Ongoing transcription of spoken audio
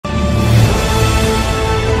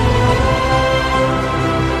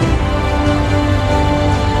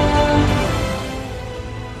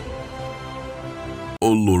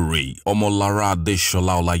Omolara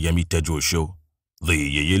Adesola Olayemi Tejuoso, the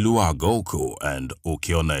Yeyelua Goko and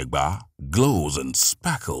Okionegba glows and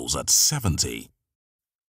sparkles at 70.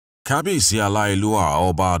 Kabisi Alailua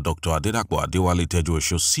Oba Dr. Adedakbo Adewale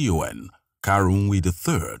Tejuoso CON, Karunwi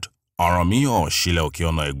III, Aramio Shile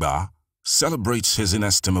Okionegba, celebrates his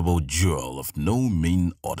inestimable jewel of no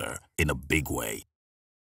mean order in a big way.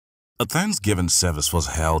 A Thanksgiving service was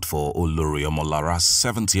held for Olori Omolara's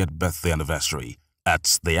 70th birthday anniversary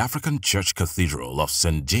at the African Church Cathedral of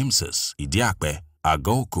St. James's, Idiakbe,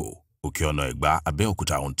 Agoko, Okionoegba,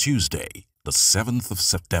 Abeokuta on Tuesday, the 7th of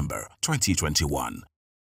September, 2021.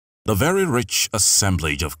 The very rich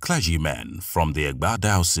assemblage of clergymen from the Egba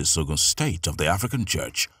Diocese, Ogun State of the African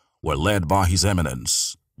Church were led by His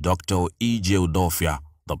Eminence, Dr. E.J. Udofia,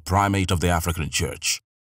 the Primate of the African Church,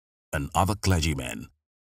 and other clergymen.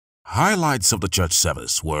 Highlights of the church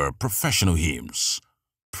service were professional hymns,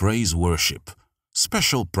 praise worship,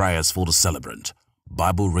 special prayers for the celebrant,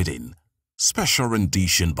 Bible reading, special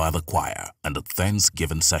rendition by the choir, and a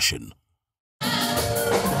Thanksgiving session.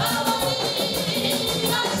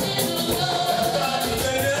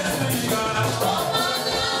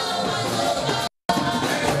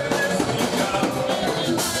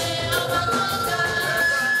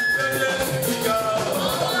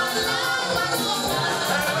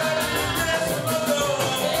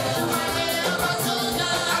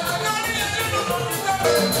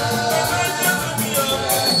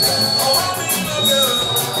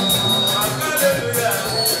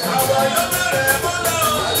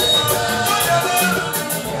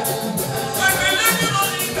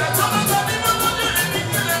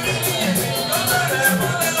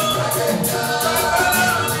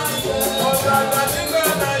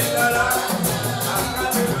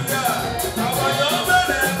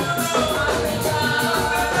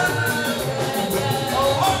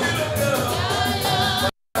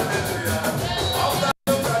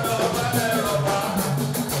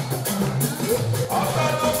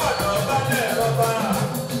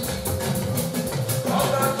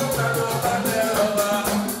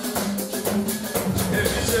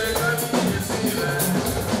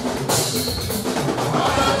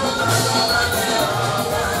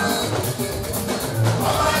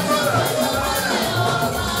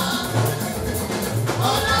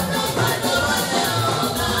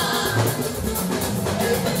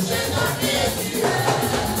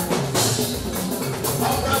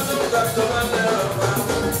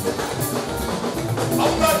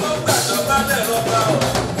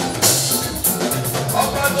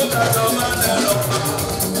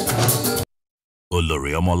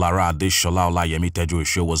 Olori Omolara Adesola Olayemi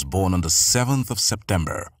Tejuoso was born on the 7th of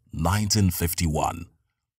September, 1951.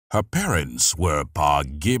 Her parents were Pa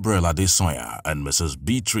Gabriel Adesoya and Mrs.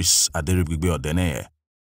 Beatrice Aderibigbe Odene.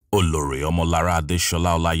 Olori Omolara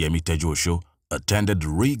Adesola Olayemi Tejuoso attended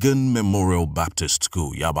Regan Memorial Baptist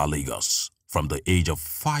School, Yaba, Lagos, from the age of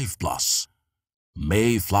 5+.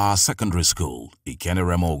 Mayflower Secondary School,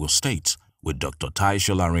 Ikeneremo, Ogun State, with Dr.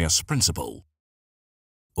 Taisho Lari as principal.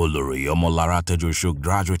 Olori Omolara Tejuoso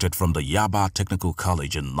graduated from the Yaba Technical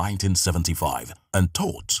College in 1975 and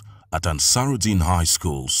taught at Ansarudin High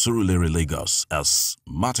School, Surulere, Lagos, as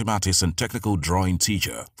mathematics and technical drawing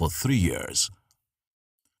teacher for 3 years.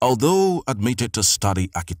 Although admitted to study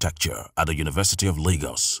architecture at the University of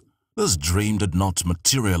Lagos, this dream did not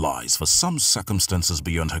materialize for some circumstances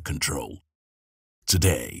beyond her control.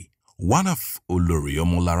 Today, one of Olori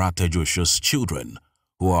Omolara Tejuoso's children,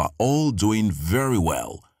 who are all doing very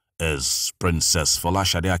well, is Princess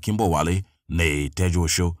Folashade Akimbowale, née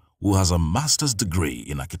Tejuoso, who has a master's degree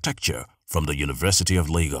in architecture from the University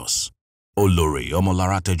of Lagos. Olori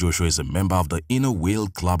Omolara Tejuoso is a member of the Inner Wheel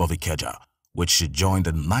Club of Ikeja, which she joined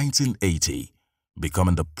in 1980,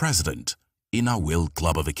 becoming the president, Inner Wheel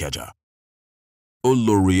Club of Ikeja.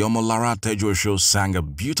 Olori Omolara Tejuoso sang a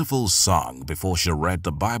beautiful song before she read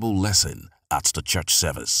the Bible lesson at the church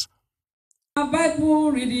service. Our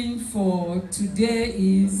Bible reading for today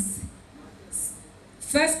is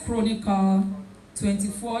 1 Chronicle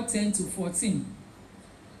 24:10-14.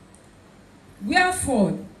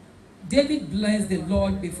 Wherefore David blessed the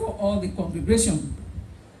Lord before all the congregation.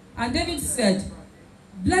 And David said,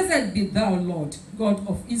 Blessed be thou, Lord, God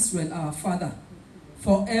of Israel, our Father,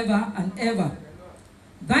 forever and ever.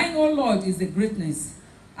 Thine, O Lord, is the greatness,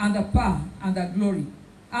 and the power, and the glory,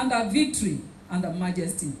 and the victory, and the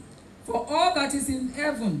majesty. For all that is in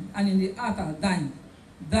heaven and in the earth are thine.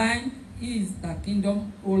 Thine is the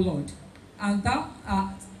kingdom, O Lord, and thou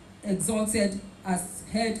art exalted as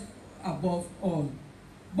head above all.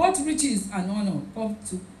 Both riches and honor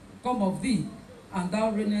come of thee, and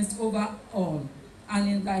thou reignest over all. And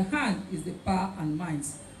in thy hand is the power and might.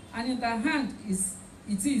 and in thy hand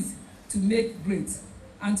it is to make great,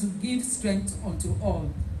 and to give strength unto all.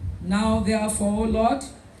 Now therefore, O Lord,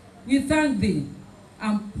 we thank thee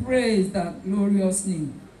and praise thy glorious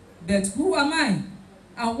name. But who am I,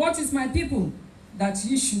 and what is my people, that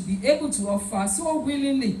ye should be able to offer so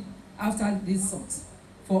willingly after this sort?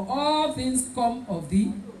 For all things come of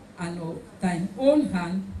thee, and of thine own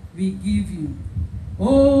hand we give you.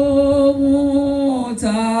 Ohun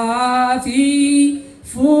tá fi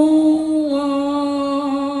fún ọ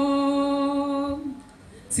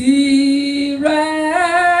tìrẹ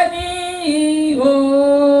ni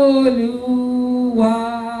Olúwa.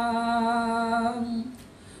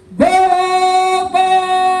 Gbogbo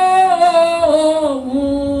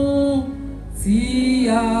ohun tí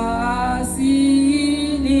a sì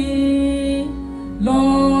ní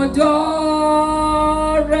lọ́dọ̀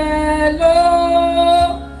rẹ̀ ló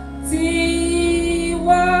ti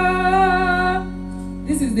wá.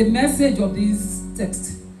 This is the message of this text.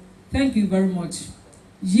 Thank you very much.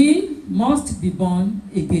 Ye must be born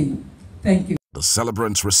again. Thank you. The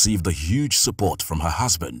celebrants received a huge support from her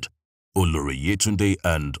husband, Olori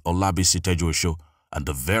and Olabisi Tejuoso, and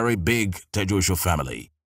the very big Tejuoso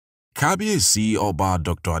family. Kábíyèsí Ọba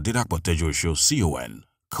Dr. Adedapo Tejuoso, CON,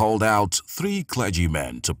 called out 3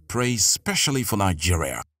 clergymen to pray specially for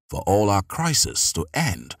Nigeria, for all our crises to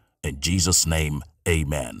end. In Jesus' name,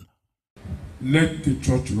 amen. Let the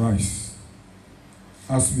church rise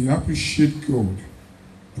as we appreciate God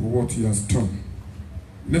for what he has done.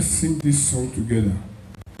 Let's sing this song together.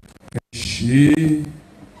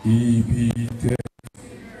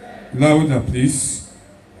 Louder, please.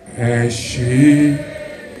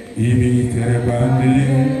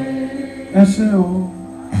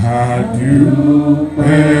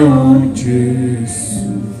 Adúpẹ́ o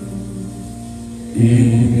Jésù,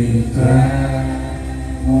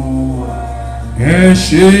 ẹ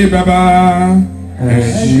ṣé bàbá, ẹ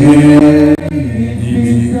ṣé ibi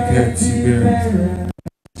tẹ́ ti bẹ̀rẹ̀.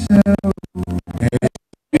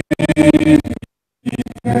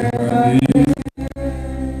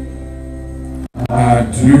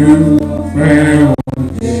 Adúpẹ́ o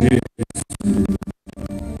Jésù,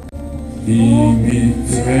 ibi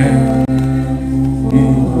tẹ́ mú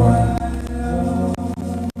wá.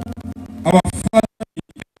 Our Father,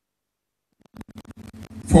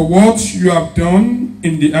 for what you have done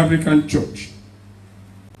in the African church,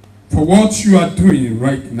 for what you are doing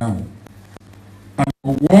right now, and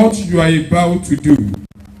for what you are about to do,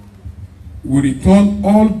 we return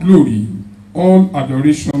all glory, all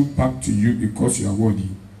adoration back to you because you are worthy.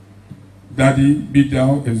 Daddy, be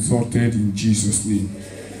thou exalted in Jesus' name.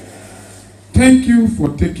 Thank you for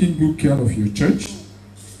taking good care of your church.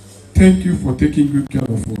 Thank you for taking good care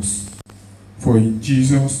of us. For in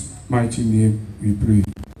Jesus' mighty name we pray.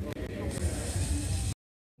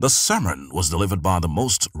 The sermon was delivered by the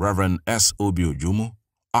Most Reverend S. Obiojumu,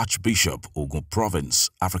 Archbishop, Ogun Province,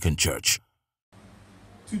 African Church.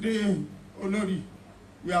 Today, Olori,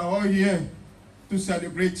 we are all here to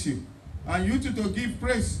celebrate you, and you to give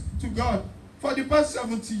praise to God for the past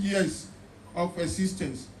 70 years of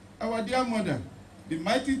existence. Our dear mother, the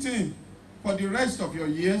mighty thing for the rest of your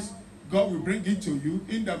years, God will bring it to you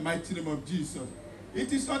in the mighty name of Jesus.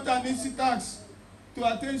 It is not an easy task to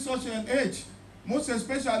attain such an age, most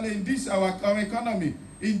especially in this our economy,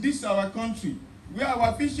 in this our country, where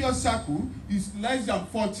our vicious circle is less than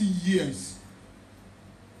 40 years.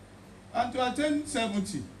 And to attain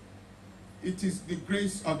 70, it is the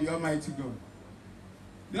grace of the Almighty God.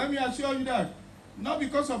 Let me assure you that, not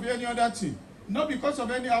because of any other thing, not because of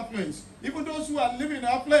any affluence. Even those who are living in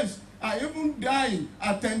affluence are even dying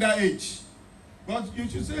at tender age. But you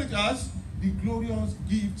should say it as the glorious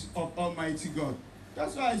gift of Almighty God.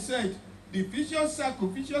 That's why I said the vicious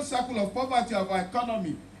circle of poverty of our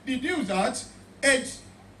economy, deduce that age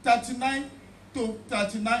 39 to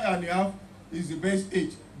 39 and a half is the best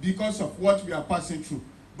age because of what we are passing through.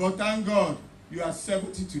 But thank God, you are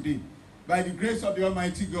 70 today. By the grace of the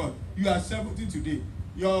Almighty God, you are 70 today.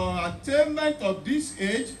 Your attainment of this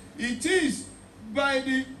age, it is by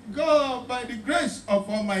the grace of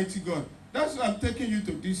Almighty God. That's why I'm taking you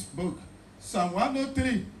to this book, Psalm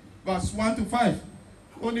 103, verse 1 to 5.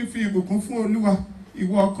 Only fi ìbùkún fún Olúwa,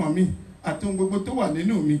 ìwọ ọkàn mi, àti ohun gbogbo tó wà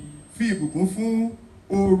nínú mi, fi ìbùkún fún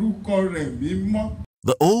orúkọ rẹ̀ mímọ́.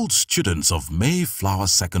 The old students of Mayflower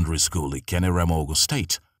Secondary School, Ikeneremo, Ogun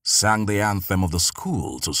State, sang the anthem of the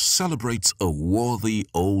school to celebrate a worthy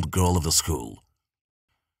old girl of the school.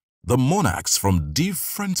 The monarchs from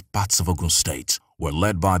different parts of Ogun State were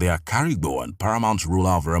led by their Carigbo and paramount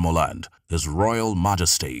ruler of Remoland, His Royal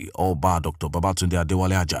Majesty Oba Dr. Babatunde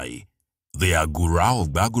Adewale Ajayi, the Agura of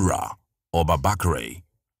Bagura, Oba Bakare,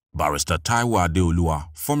 Barrister Taiwo Adeolua,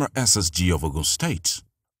 former SSG of Ogun State,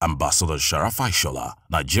 Ambassador Sharafa Ishola,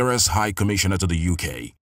 Nigeria's High Commissioner to the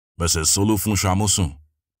UK, Mrs. Olufunso Amosun,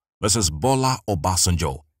 Mrs. Bola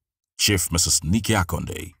Obasanjo, Chief Mrs. Nike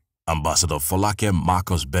Akonde, Ambassador Folake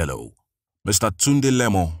Marcus Bello, Mr. Tunde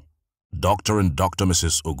Lemo, Dr. and Dr.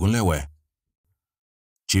 Mrs. Ogunlewe,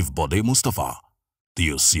 Chief Bode Mustafa,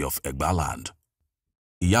 DOC of Egbaland,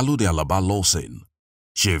 Iyalude Alaba Lawson,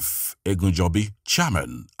 Chief Egunjobi,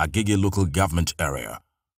 Chairman, Agege Local Government Area,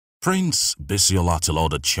 Prince Bisiola Tilo,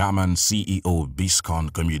 the Chairman, CEO,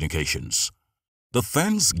 Biscon Communications. The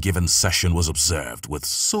Thanksgiving session was observed with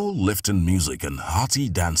soul-lifting music and hearty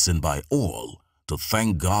dancing by all to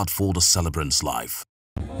thank God for the celebrant's life.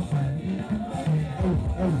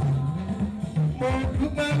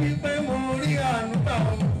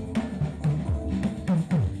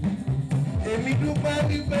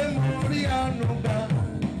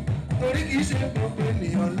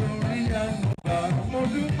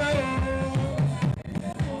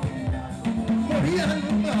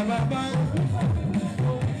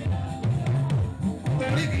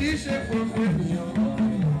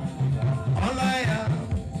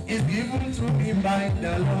 Is given to me by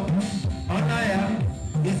the Lord. Honor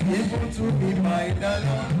is given to me by the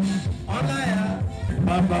Lord. Honor,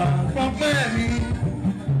 Baba, Papa mi,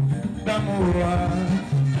 Damoa,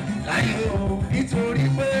 Layo, nítorí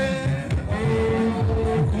pé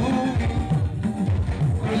òkú mi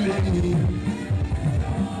kò lè ní.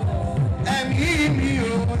 Ẹ̀mí mi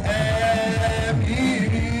ò, ẹ̀mí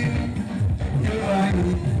mi yóò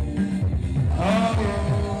wáyé.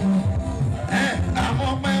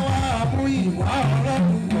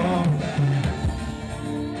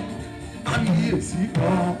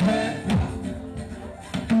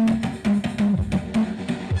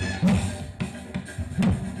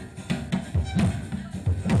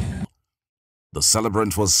 The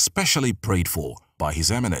celebrant was specially prayed for by His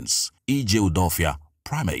Eminence, E.J. Udofia,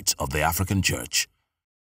 Primate of the African Church.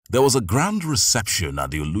 There was a grand reception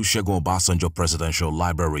at the Olusegun Obasanjo Presidential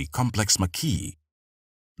Library Complex Maki.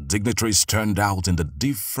 Dignitaries turned out in the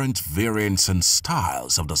different variants and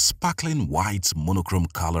styles of the sparkling white monochrome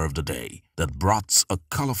color of the day that brought a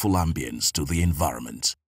colorful ambience to the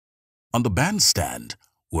environment. On the bandstand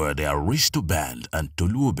were the Aristo Band and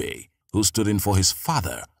Toluobe, who stood in for his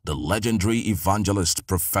father, the legendary evangelist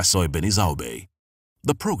Professor Ebenezer Obey.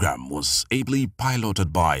 The program was ably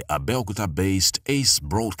piloted by Abeokuta-based ace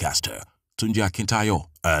broadcaster Tunde Akintayo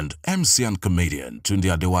and MC and comedian Tunde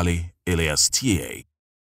Adewale alias T.A.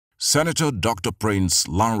 Senator Dr. Prince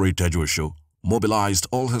Lanre Tejuoso mobilized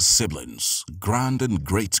all his siblings, grand and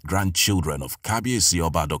great-grandchildren of Kabiyesi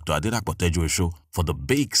Oba Dr. Adedapo Tejuoso for the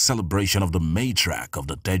big celebration of the matriarch of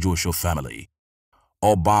the Tejuoso family.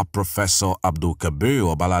 Oba Professor Abdul Kabir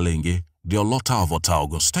Obalalenge, the Olota of Ota,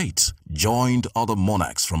 Ogun State, joined other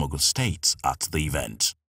monarchs from Ogun State at the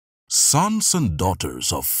event. Sons and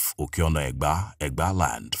daughters of Okiono Egba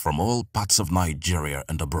land from all parts of Nigeria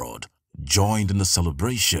and abroad joined in the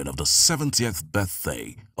celebration of the 70th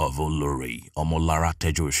birthday of Olori, Omolara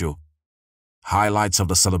Tejuoso. Highlights of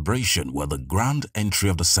the celebration were the grand entry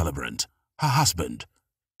of the celebrant, her husband,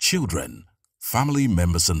 children, family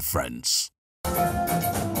members and friends.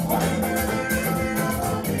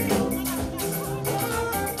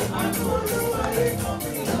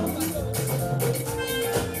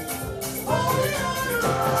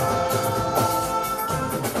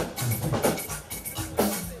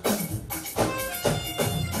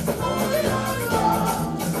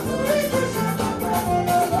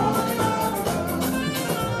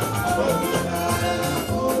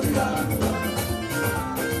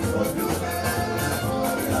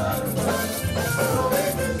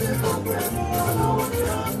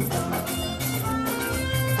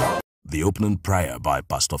 The opening prayer by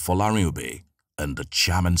Pastor Folarin Ube and the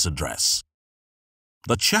chairman's address.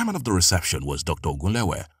 The chairman of the reception was Dr.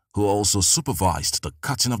 Ogunlewe, who also supervised the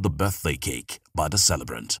cutting of the birthday cake by the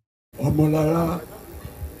celebrant. Omolara,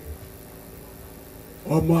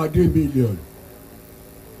 Omo Ade million,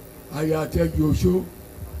 Aya Tejuoso,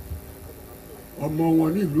 Omo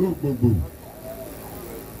wọn ní ìlú Ògbògbò,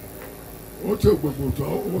 ó tó Ògbògbò tó,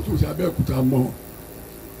 ó tó sí Abẹ́òkúta mọ́.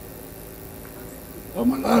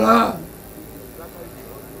 Omolara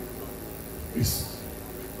is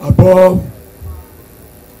above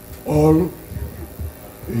all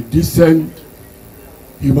a decent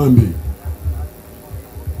human being,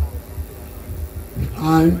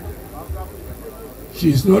 and she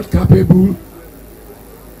is not capable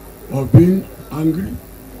of being angry.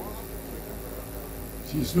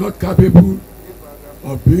 She is not capable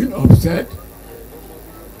of being upset.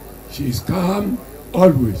 She is calm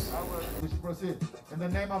always. proceed. In the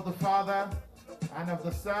name of the Father, and of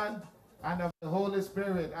the Son, and of the Holy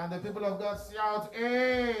Spirit. And the people of God shout,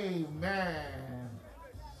 Amen.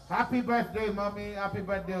 Happy birthday, Mommy. Happy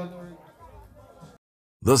birthday, Olori.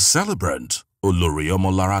 The celebrant, Olori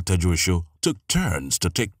Omolara Tejuoso, took turns to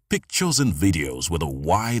take pictures and videos with a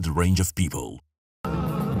wide range of people.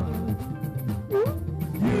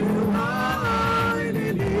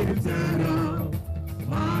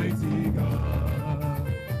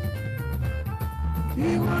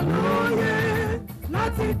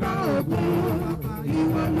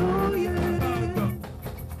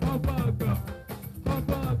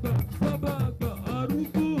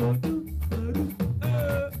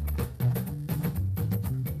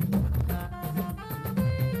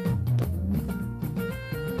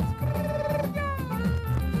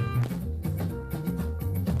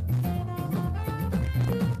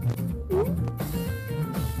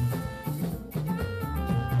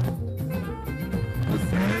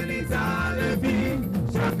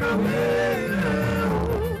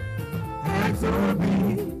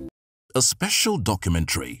 A special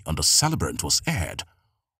documentary on the celebrant was aired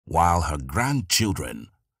while her grandchildren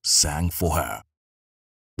sang for her.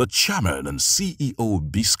 The chairman and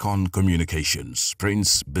CEO Biscon Communications,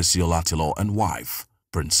 Prince Bisi Olatilo, and wife,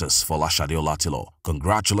 Princess Folashade Olatilo,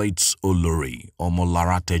 congratulates Olori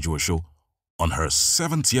Omolara Tejuoso on her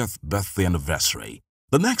 70th birthday anniversary.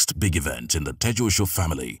 The next big event in the Tejuoso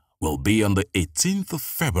family will be on the 18th of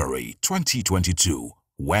February 2022,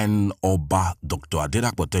 when Oba Dr.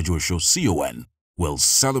 Adedapo Tejuoso CON will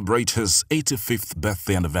celebrate his 85th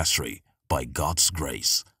birthday anniversary by God's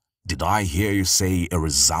grace. Did I hear you say a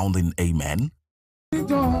resounding amen?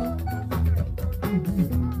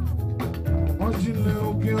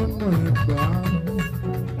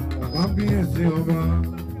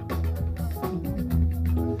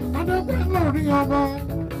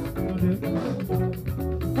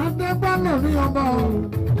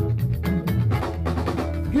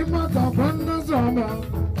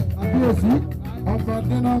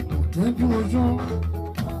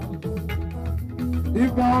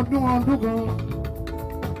 Ìgbà ọdún ọdún kan,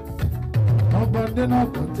 ọba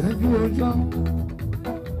Adélábọ̀ Tejuoso,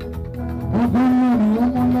 Olori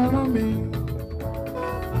Omolara mi,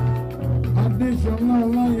 Adesola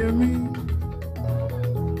Olayemi,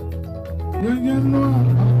 yẹyẹ nú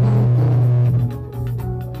àpapọ̀,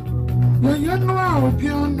 yẹyẹ nú òkè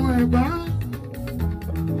ọ̀nà Ẹ̀gbá,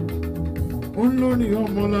 Olori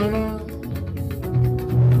Omolara,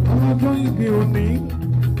 ọlọ́jọ́ ìbí òní.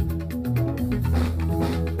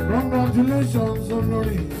 Congratulations,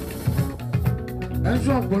 Olori. Ẹ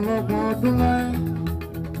ṣọ̀pọ̀lọpọ̀ ọdún láyé.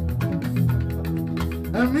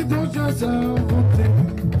 Ẹ̀mí tó ṣẹ̀ṣẹ̀ fún ti.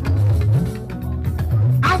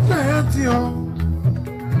 A ṣe 80 o.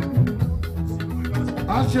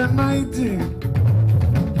 A ṣe 90.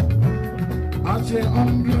 A ṣe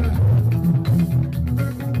 100.